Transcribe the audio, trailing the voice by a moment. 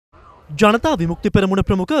ජනතා විමුක්ති පෙරමුණ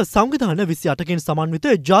ප්‍රමුඛ සංවිධාන 28කින් සමන්විත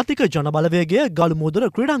ජාතික ජනබලවේගය ගල්මුදර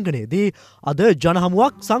ක්‍රීඩාංගණයේදී අද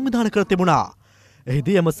ජනහමුවක් සංවිධානය කර තිබුණා.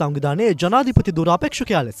 එහිදී එම සංවිධානයේ ජනාධිපති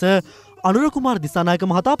දුරාපේක්ෂකයා ලෙස අනුර කුමාර දිසානායක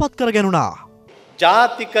මහතා පත් කරගෙනුණා.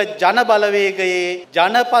 ජාතික ජනබලවේගයේ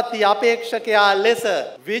ජනපති අපේක්ෂකයා ලෙස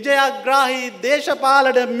විජයග්‍රාහී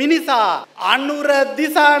දේශපාලන මිනිසා අනුර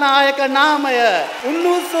දිසානායක නාමය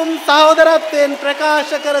උණුසුම් සහෝදරත්වයෙන්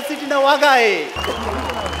ප්‍රකාශ කර සිටින වගයි.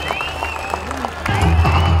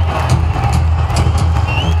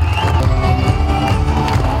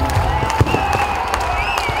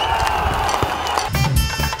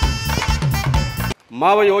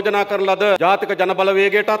 මාව යෝජනා කරන ලද ජාතික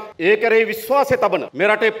ජනබලවේගයටත් ඒ කෙරෙහි විශ්වාසය තබන මේ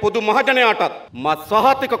රටේ පොදු මහජනයාටත් මා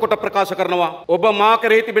සහතික කොට ප්‍රකාශ කරනවා ඔබ මා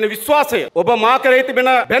කෙරෙහි තිබෙන විශ්වාසය ඔබ මා කෙරෙහි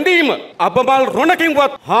තිබෙන බැඳීම අබමල්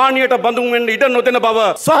රොණකින්වත් හානියට බඳුන් වෙන්න ඉඩ නොදෙන බව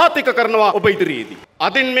සහතික කරනවා ඔබ ඉදිරියේදී.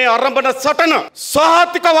 අදින් මේ ආරම්භන සටන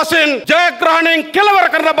සහතික වශයෙන් ජයග්‍රහණයෙන් කෙලවර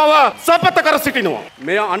කරන බව සපත කර සිටිනවා.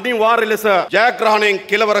 මේ අනිවාර්ය ලෙස ජයග්‍රහණයෙන්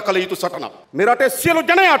කෙලවර කළ යුතු සටනක්. මේ රටේ සියලු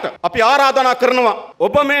ජනයාට අපි ආරාධනා කරනවා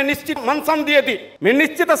ඔබ මේ නිශ්චිත මන්සන්දියේදී මේ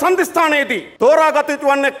නිශ්චිත සම්දිස්ථානයේදී තෝරාගත යුතු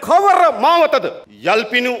වන්නේ කවර මාවතද?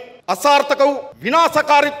 යල්පිනු අසාර්ථක වූ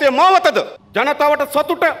විනාශකාරීත්වයේ මාවතද? ජනතාවට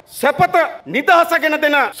සතුට සැපත නිදහස ගෙන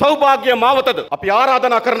දෙන සෞභාග්‍ය මාවතද? අපි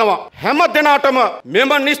ආරාධනා කරනවා හැම දෙනාටම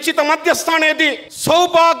මෙම නිශ්චිත මධ්‍යස්ථානයේදී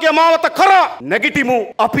සෞභාග්‍ය මාවත කරා නැගිටිමු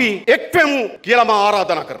අපි එක්වෙමු කියලා මා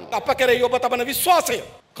ආරාධනා කරනවා. අප කෙරෙහි ඔබ තබන විශ්වාසය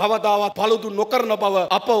කවදාවත් පළුදු නොකරන බව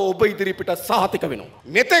අප ඔබ ඉදිරිපිට සහතික වෙනවා.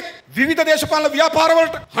 මෙතෙක් විවිධ දේශපාලන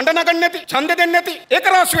ව්‍යාපාරවලට හඬ නගන්නේ නැති, ඡන්දෙ දෙන්නේ නැති, ඒක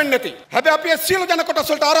රාශි වෙන්නේ නැති. හැබැයි අපි සියලු ජන කොටස්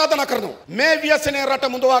වලට ආරාධනා කරනවා. මේ ව්‍යසනයේ රට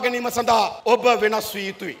මුදවා ගැනීම සඳහා ඔබ වෙනස් විය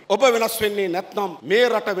යුතුයි. ඔබ වෙනස් වෙන්නේ නැත්නම් මේ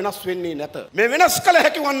රට වෙනස් වෙන්නේ නැත. මේ වෙනස් කළ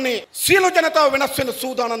හැකි වන්නේ සියලු ජනතාව වෙනස් වෙන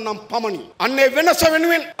සූදානම් නම් පමණි. අන්නේ වෙනස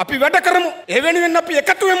වෙනුවෙන් අපි වැඩ කරමු. ඒ වෙනුවෙන් අපි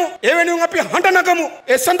එකතු වෙමු. ඒ වෙනුවෙන් අපි හඬ නගමු.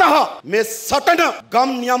 ඒ සඳහා මේ සටන ගම්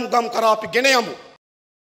නියම් ගම් කරා අපි ගෙන යමු.